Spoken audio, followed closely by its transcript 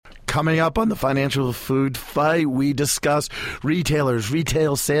Coming up on the Financial Food Fight, we discuss retailers,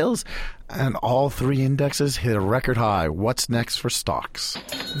 retail sales, and all three indexes hit a record high. What's next for stocks?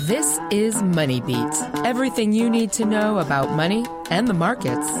 This is MoneyBeat. Everything you need to know about money and the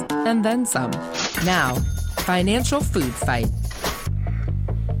markets, and then some. Now, Financial Food Fight.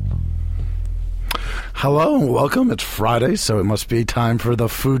 Hello and welcome. It's Friday, so it must be time for the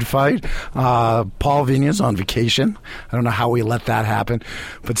food fight. Paul Vigna's on vacation. I don't know how we let that happen.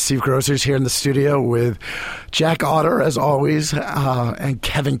 But Steve Grosser's here in the studio with Jack Otter, as always, and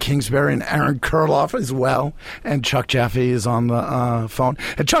Kevin Kingsbury and Aaron Kurloff as well. And Chuck Jaffe is on the phone.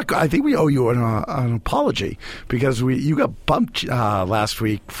 And Chuck, I think we owe you an apology because you got bumped last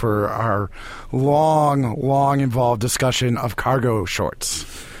week for our long involved discussion of cargo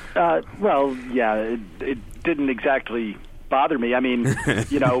shorts. Well, yeah, it didn't exactly bother me. I mean,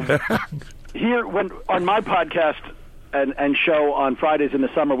 here on my podcast and show on Fridays in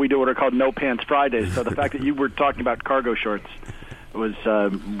the summer, we do what are called No Pants Fridays. So the fact that you were talking about cargo shorts was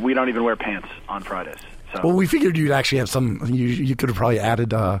we don't even wear pants on Fridays. So. Well, we figured you'd actually have some. You could have probably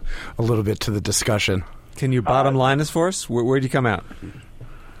added a little bit to the discussion. Can you bottom line this for us? Where'd you come out?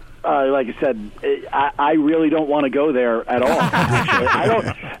 Like I said, I really don't want to go there at all. I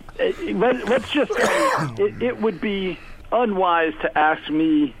don't. Let's just say it would be unwise to ask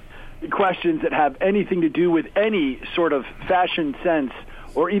me questions that have anything to do with any sort of fashion sense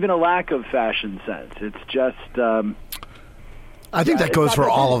or even a lack of fashion sense. It's just. I think that goes for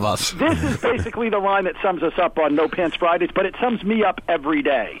all of us. This is basically the line that sums us up on No Pants Fridays, but it sums me up every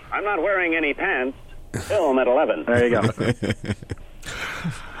day. I'm not wearing any pants. Film at 11. There you go.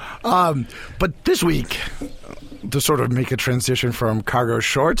 But this week, to sort of make a transition from cargo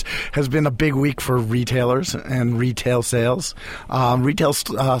shorts, has been a big week for retailers and retail sales. Retail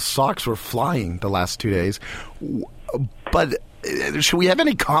stocks were flying the last 2 days. But should we have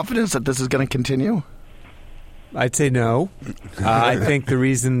any confidence that this is going to continue? I'd say no. I think the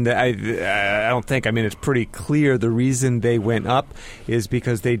reason that I don't think, I mean, it's pretty clear the reason they went up is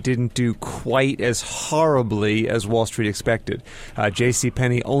because they didn't do quite as horribly as Wall Street expected.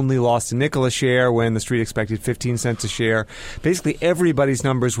 JCPenney only lost a nickel a share when the Street expected 15 cents a share. Basically, everybody's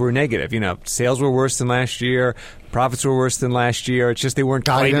numbers were negative. Sales were worse than last year. Profits were worse than last year. It's just they weren't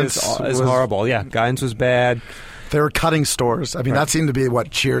quite as horrible. Yeah, guidance was bad. They were cutting stores. I mean, That seemed to be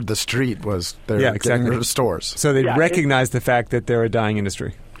what cheered the Street was they're getting rid of stores. So they recognized the fact that they're a dying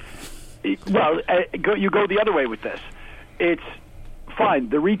industry. Well, you go the other way with this. It's fine.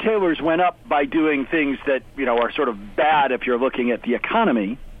 The retailers went up by doing things that are sort of bad if you're looking at the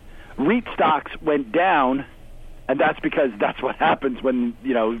economy. REIT stocks went down, and that's because that's what happens when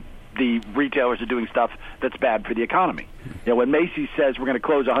the retailers are doing stuff that's bad for the economy. When Macy's says we're going to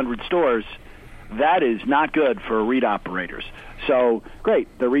close 100 stores. That is not good for REIT operators. So, great,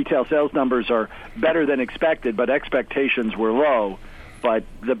 the retail sales numbers are better than expected, but expectations were low. But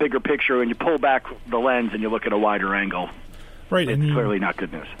the bigger picture, when you pull back the lens and you look at a wider angle, it's clearly not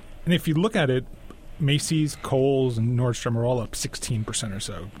good news. And if you look at it, Macy's, Kohl's, and Nordstrom are all up 16% or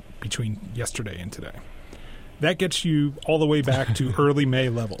so between yesterday and today. That gets you all the way back to early May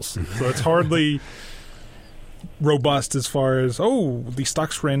levels. So it's hardly robust as far as, the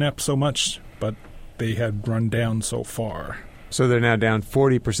stocks ran up so much, but they had run down so far. So they're now down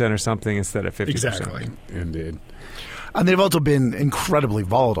 40% or something instead of 50%. Exactly. Indeed. And they've also been incredibly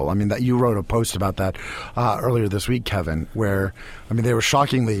volatile. I mean, that you wrote a post about that earlier this week, Kevin, where, they were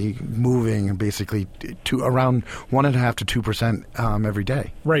shockingly moving basically to around 1.5% to 2% every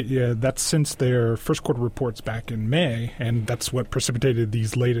day. Right, yeah. That's since their first quarter reports back in May, and that's what precipitated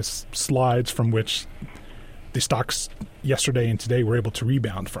these latest slides from which the stocks yesterday and today were able to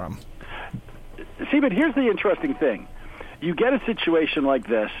rebound from. See, but here's the interesting thing. You get a situation like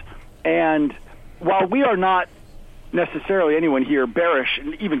this, and while we are not necessarily anyone here bearish,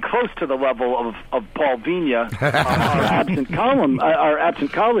 even close to the level of Paul Vigna, our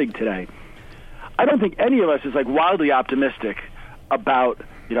absent colleague today, I don't think any of us is wildly optimistic about,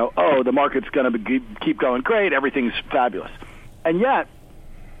 the market's going to keep going great, everything's fabulous. And yet,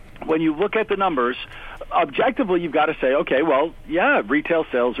 when you look at the numbers, objectively, you've got to say, okay, well, yeah, retail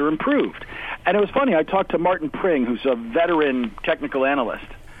sales are improved. And it was funny. I talked to Martin Pring, who's a veteran technical analyst,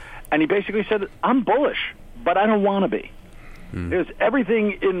 and he basically said, I'm bullish, but I don't want to be. Because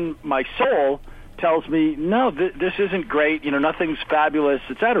everything in my soul tells me, no, this isn't great, nothing's fabulous,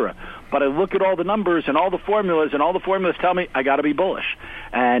 etc. But I look at all the numbers and all the formulas, and all the formulas tell me I got to be bullish.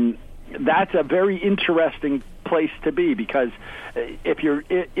 And that's a very interesting place to be, because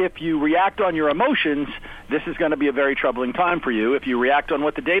if you react on your emotions, this is going to be a very troubling time for you. If you react on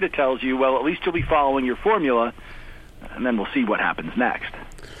what the data tells you, well, at least you'll be following your formula, and then we'll see what happens next.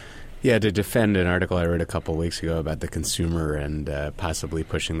 Yeah, to defend an article I wrote a couple of weeks ago about the consumer and possibly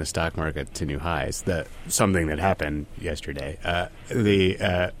pushing the stock market to new highs, something that happened yesterday.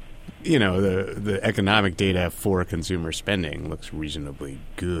 The economic data for consumer spending looks reasonably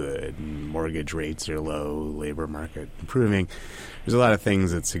good. Mortgage rates are low, labor market improving. There's a lot of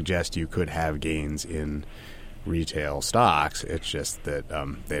things that suggest you could have gains in retail stocks. It's just that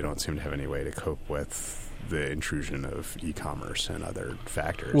they don't seem to have any way to cope with the intrusion of e-commerce and other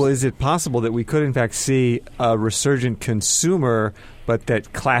factors. Well, is it possible that we could, in fact, see a resurgent consumer, but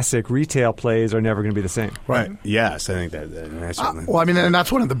that classic retail plays are never going to be the same? Right. Yes, I think that certainly. Well, I mean, and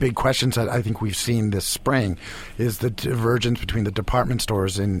that's one of the big questions that I think we've seen this spring is the divergence between the department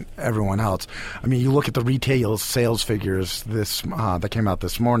stores and everyone else. I mean, you look at the retail sales figures that came out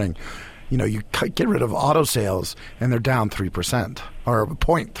this morning. You know, you get rid of auto sales, and they're down 3% or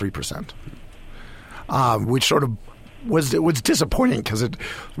 0.3%. Which sort of was disappointing because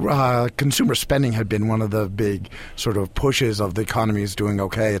consumer spending had been one of the big sort of pushes of the economy is doing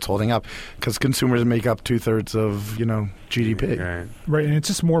okay, it's holding up, because consumers make up 2/3 of GDP. Right, and it's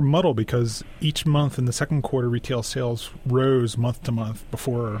just more muddled because each month in the second quarter, retail sales rose month to month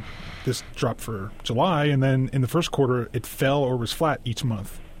before this dropped for July, and then in the first quarter, it fell or was flat each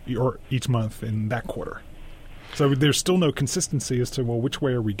month in that quarter. So there's still no consistency as to, well, which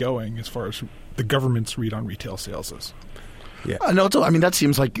way are we going as far as the government's read on retail sales is. Yeah, no, I mean, that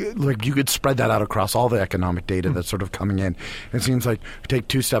seems like you could spread that out across all the economic data that's sort of coming in. It seems like we take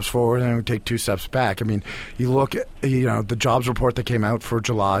 2 steps forward and we take 2 steps back. I mean, you look at the jobs report that came out for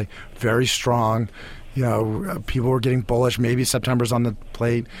July, very strong. People were getting bullish. Maybe September's on the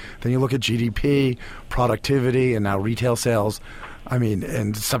plate. Then you look at GDP, productivity, and now retail sales. I mean,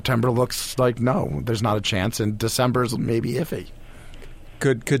 and September looks like no, there's not a chance, and December's maybe iffy.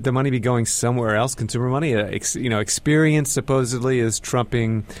 Could the money be going somewhere else? Consumer money, experience supposedly is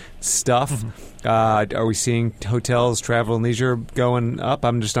trumping stuff. Mm-hmm. Are we seeing hotels, travel, and leisure going up?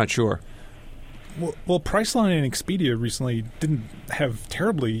 I'm just not sure. Well, Priceline and Expedia recently didn't have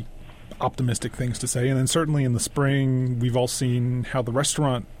terribly optimistic things to say, and then certainly in the spring, we've all seen how the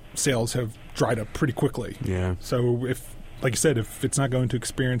restaurant sales have dried up pretty quickly. Yeah. So like you said, if it's not going to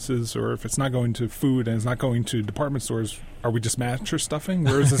experiences or if it's not going to food and it's not going to department stores, are we just mattress stuffing?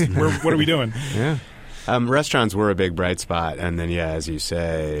 Where is this? What are we doing? Yeah. Restaurants were a big bright spot, and then, as you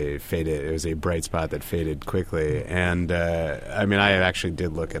say, faded. It was a bright spot that faded quickly. And, I actually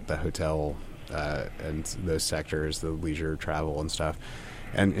did look at the hotel and those sectors, the leisure, travel and stuff.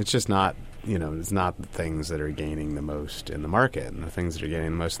 And it's just not, it's not the things that are gaining the most in the market. And the things that are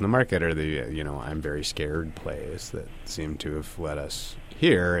gaining the most in the market are the, I'm very scared plays that seem to have led us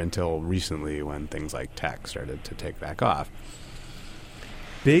here until recently when things like tech started to take back off.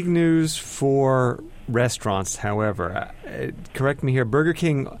 Big news for restaurants, however. Correct me here. Burger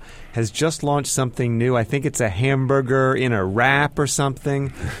King has just launched something new. I think it's a hamburger in a wrap or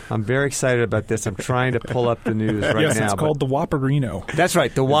something. I'm very excited about this. I'm trying to pull up the news right now. Yes, it's called the Whopperino. That's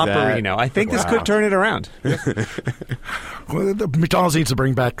right, the Whopperino. I think this could turn it around. Well, McDonald's needs to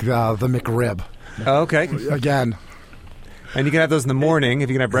bring back the McRib. Oh, okay. Again. And you can have those in the morning if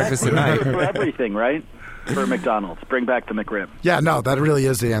you can have breakfast at night. For everything, right? For McDonald's. Bring back the McRib. Yeah, no, that really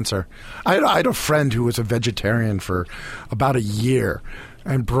is the answer. I had a friend who was a vegetarian for about a year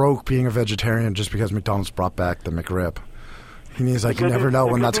and broke being a vegetarian just because McDonald's brought back the McRib. And he's like, you never know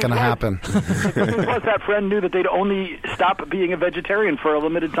when that's going to happen. Plus, that friend knew that they'd only stop being a vegetarian for a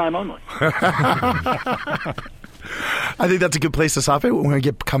limited time only. I think that's a good place to stop it. When we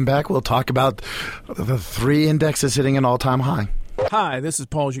come back, we'll talk about the 3 indexes hitting an all-time high. Hi, this is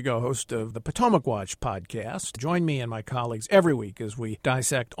Paul Gigot, host of the Potomac Watch podcast. Join me and my colleagues every week as we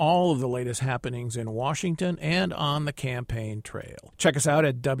dissect all of the latest happenings in Washington and on the campaign trail. Check us out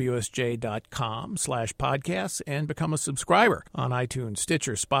at WSJ.com/podcasts and become a subscriber on iTunes,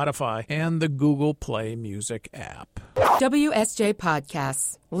 Stitcher, Spotify, and the Google Play Music app. WSJ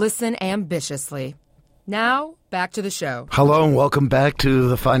Podcasts. Listen ambitiously. Now, back to the show. Hello and welcome back to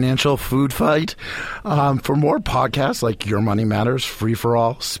the Financial Food Fight. For more podcasts like Your Money Matters, Free for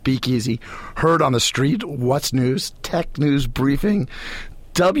All, Speakeasy, Heard on the Street, What's News, Tech News Briefing,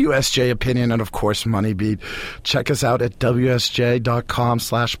 WSJ Opinion, and of course MoneyBeat. Check us out at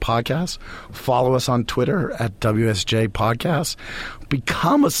WSJ.com/podcast. Follow us on Twitter at WSJ Podcasts.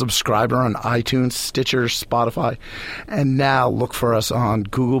 Become a subscriber on iTunes, Stitcher, Spotify, and now look for us on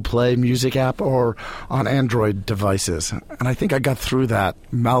Google Play Music app or on Android devices. And I think I got through that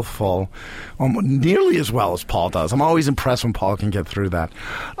mouthful nearly as well as Paul does. I'm always impressed when Paul can get through that.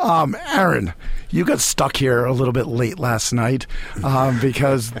 Aaron, you got stuck here a little bit late last night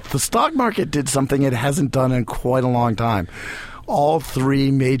because the stock market did something it hasn't done in quite a long time. all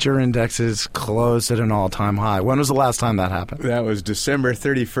three major indexes closed at an all-time high. When was the last time that happened? That was December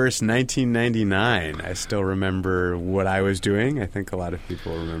 31st, 1999. I still remember what I was doing. I think a lot of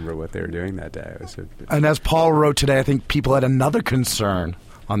people remember what they were doing that day. And as Paul wrote today, I think people had another concern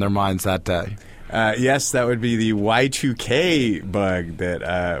on their minds that day. Yes, that would be the Y2K bug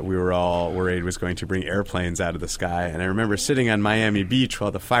that we were all worried was going to bring airplanes out of the sky. And I remember sitting on Miami Beach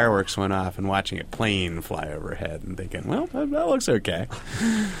while the fireworks went off and watching a plane fly overhead and thinking, well, that looks okay.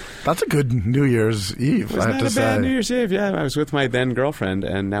 That's a good New Year's Eve, I have to say. Bad New Year's Eve, yeah. I was with my then girlfriend,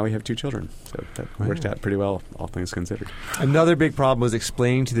 and now we have 2 children. So that worked out pretty well, all things considered. Another big problem was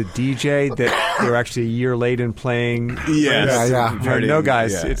explaining to the DJ that they were actually a year late in playing. Yes. Yeah. No,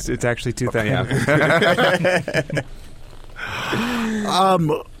 guys, yeah. it's actually 2000. Yeah.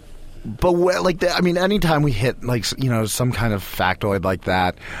 But anytime we hit some kind of factoid like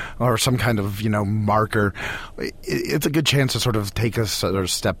that, or some kind of marker, it's a good chance to sort of take a sort of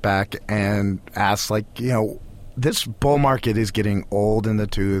step back and ask, this bull market is getting old in the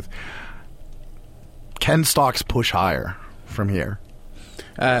tooth. Can stocks push higher from here?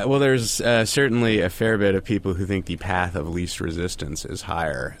 Well, there's certainly a fair bit of people who think the path of least resistance is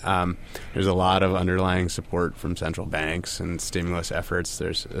higher. There's a lot of underlying support from central banks and stimulus efforts.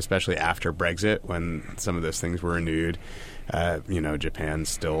 There's especially after Brexit, when some of those things were renewed. Japan's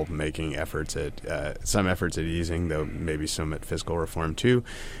still making some efforts at easing, though maybe some at fiscal reform too.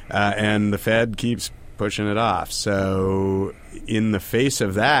 And the Fed keeps pushing it off. So in the face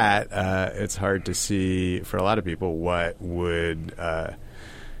of that, it's hard to see for a lot of people what would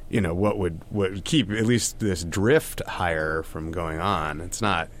keep at least this drift higher from going on. It's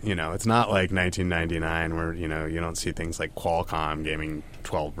not like 1999 where you don't see things like Qualcomm gaining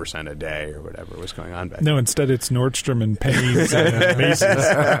 12% a day or whatever was going on back then. No, instead it's Nordstrom and Penny's and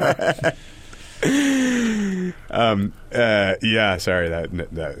Macy's. Sorry,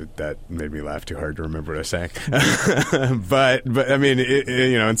 that made me laugh too hard to remember what I was saying. but I mean,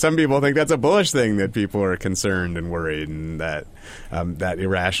 and some people think that's a bullish thing, that people are concerned and worried, and that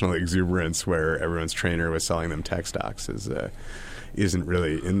irrational exuberance where everyone's trainer was selling them tech stocks isn't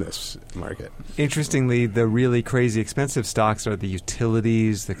really in this market. Interestingly, the really crazy expensive stocks are the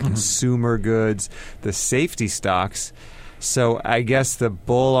utilities, the consumer goods, the safety stocks. So I guess the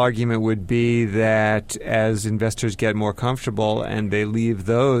bull argument would be that as investors get more comfortable and they leave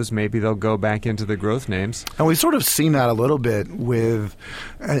those, maybe they'll go back into the growth names. And we've sort of seen that a little bit in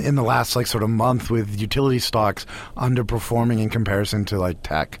the last sort of month with utility stocks underperforming in comparison to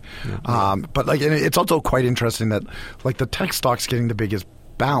tech. Yeah. But it's also quite interesting that the tech stocks getting the biggest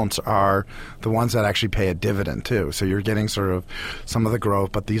bounce are the ones that actually pay a dividend too. So you're getting sort of some of the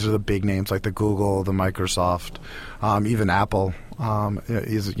growth, but these are the big names like the Google, the Microsoft, even Apple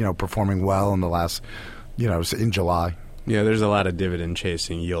is performing well in the last in July. Yeah, there's a lot of dividend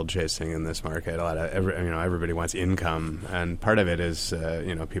chasing, yield chasing in this market. A lot of everybody wants income, and part of it is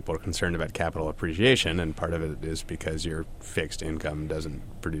people are concerned about capital appreciation, and part of it is because your fixed income doesn't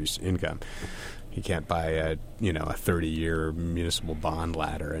produce income. You can't buy a 30-year municipal bond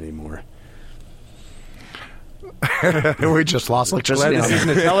ladder anymore. We just lost electricity. Glad this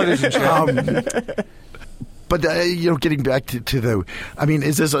isn't a television show. But getting back to the,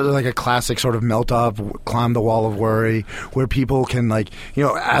 is this a classic sort of melt up, climb the wall of worry, where people can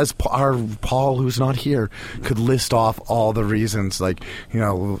as our Paul, who's not here, could list off all the reasons,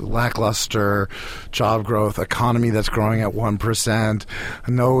 lackluster job growth, economy that's growing at 1%,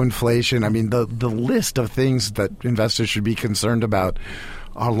 no inflation. The list of things that investors should be concerned about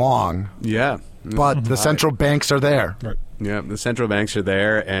are long. Yeah. But the central banks are there. Right. Yeah, the central banks are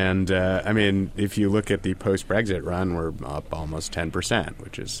there, and if you look at the post-Brexit run, we're up almost 10%,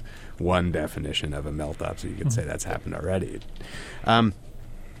 which is one definition of a melt-up, so you could say that's happened already. A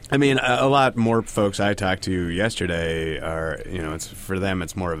lot more folks I talked to yesterday are, for them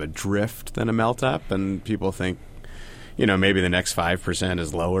it's more of a drift than a melt-up, and people think, maybe the next 5%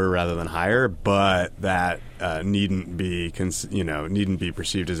 is lower rather than higher, but that needn't be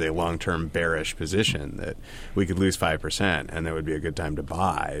perceived as a long-term bearish position, that we could lose 5% and that would be a good time to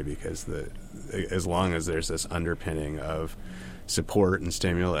buy, because as long as there's this underpinning of support and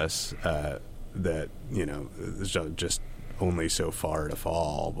stimulus, that there's just only so far to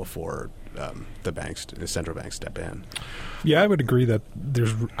fall before the central banks step in. Yeah, I would agree that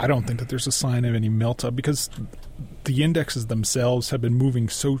I don't think that there's a sign of any melt-up, because the indexes themselves have been moving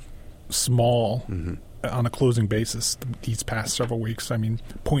so small on a closing basis these past several weeks.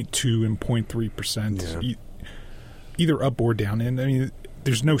 0.2 and 0.3%, either up or down. And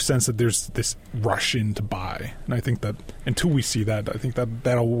there's no sense that there's this rush in to buy. And I think that until we see that, I think that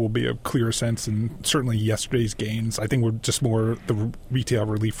will be a clearer sense. And certainly yesterday's gains, I think, were just more the retail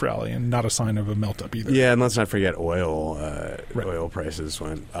relief rally and not a sign of a melt-up either. Yeah, and let's not forget oil. Oil prices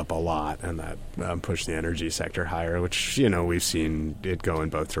went up a lot, and that pushed the energy sector higher, which, we've seen it go in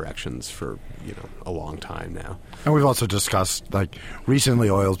both directions for, a long time now. And we've also discussed, recently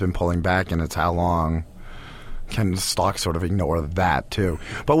oil's been pulling back, and it's how long can stocks sort of ignore that too.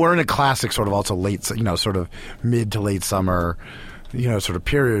 But we're in a classic sort of also late, sort of mid to late summer, sort of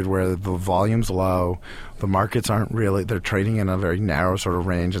period where the volume's low. The markets aren't really, they're trading in a very narrow sort of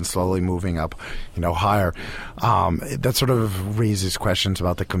range and slowly moving up, higher. That sort of raises questions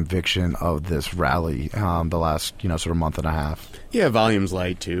about the conviction of this rally the last, sort of month and a half. Yeah, volume's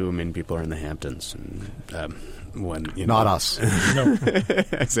light too. I mean, people are in the Hamptons and not us. No.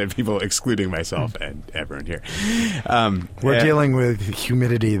 I said people excluding myself and everyone here. We're dealing with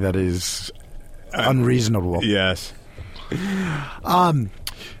humidity that is unreasonable. Yes.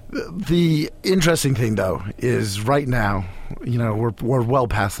 The interesting thing, though, is right now, we're well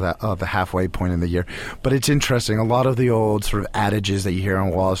past that the halfway point in the year. But it's interesting. A lot of the old sort of adages that you hear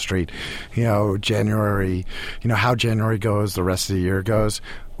on Wall Street, January, how January goes, the rest of the year goes.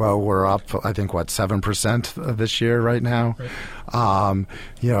 Well, we're up, I think, 7% this year right now.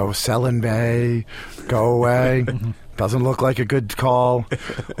 Right. Sell in May, go away. Doesn't look like a good call.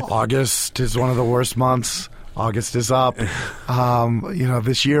 August is one of the worst months. August is up.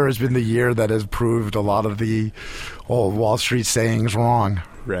 This year has been the year that has proved a lot of the old Wall Street sayings wrong.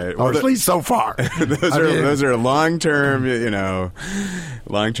 Right. Or at least so far. Those are long-term,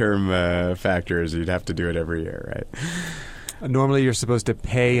 factors. You'd have to do it every year, right? Normally, you're supposed to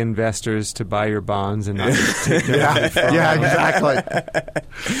pay investors to buy your bonds and not just take them. Yeah, exactly.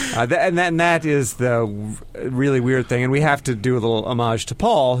 And that is the really weird thing. And we have to do a little homage to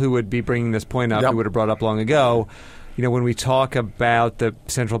Paul, who would be bringing this point up, who would have brought up long ago. When we talk about the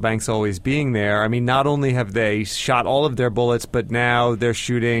central banks always being there, I mean, not only have they shot all of their bullets, but now they're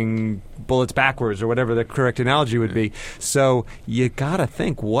shooting bullets backwards or whatever the correct analogy would be. So you got to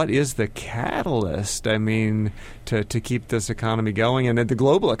think, what is the catalyst, to keep this economy going and the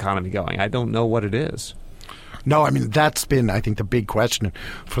global economy going? I don't know what it is. No, that's been, I think, the big question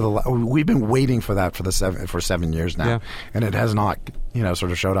we've been waiting for that for 7 years now, and it has not,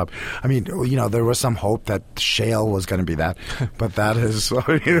 sort of showed up. There was some hope that shale was going to be that, but that has,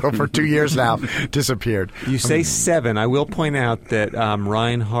 for 2 years now, disappeared. You say 7. I will point out that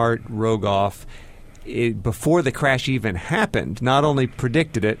Reinhart Rogoff, before the crash even happened, not only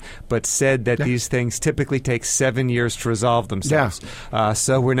predicted it, but said that these things typically take 7 years to resolve themselves. Yeah.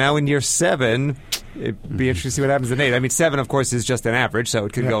 So we're now in year 7. It'd be interesting to see what happens in 8. 7, of course, is just an average, so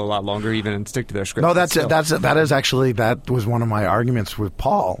it could go a lot longer even and stick to their script. No, that was one of my arguments with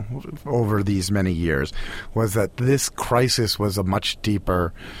Paul over these many years, was that this crisis was a much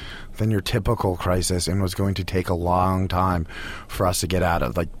deeper than your typical crisis and was going to take a long time for us to get out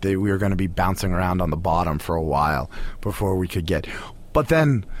of. We were going to be bouncing around on the bottom for a while before we could get. But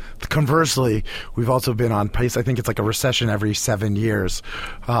then, conversely, we've also been on pace. I think it's like a recession every 7 years.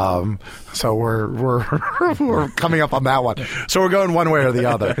 So we're coming up on that one. So we're going one way or the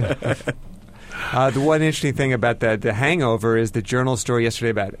other. The one interesting thing about the hangover is the Journal story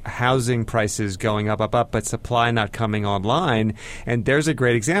yesterday about housing prices going up, but supply not coming online. And there's a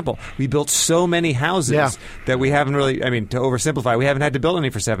great example. We built so many houses that we haven't really, to oversimplify, we haven't had to build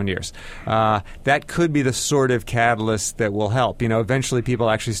any for 7 years. That could be the sort of catalyst that will help. Eventually people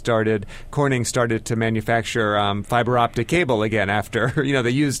actually Corning started to manufacture fiber optic cable again after, they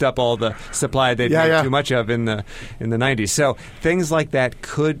used up all the supply they'd made too much of in the 90s. So things like that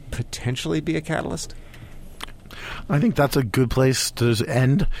could potentially be a catalyst. I think that's a good place to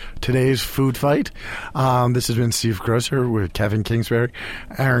end today's food fight. This has been Steve Grosser with Kevin Kingsbury,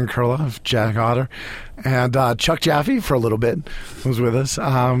 Aaron Kurloff, Jack Otter, and Chuck Jaffe for a little bit was with us.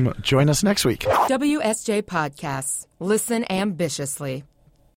 Join us next week. WSJ Podcasts. Listen ambitiously.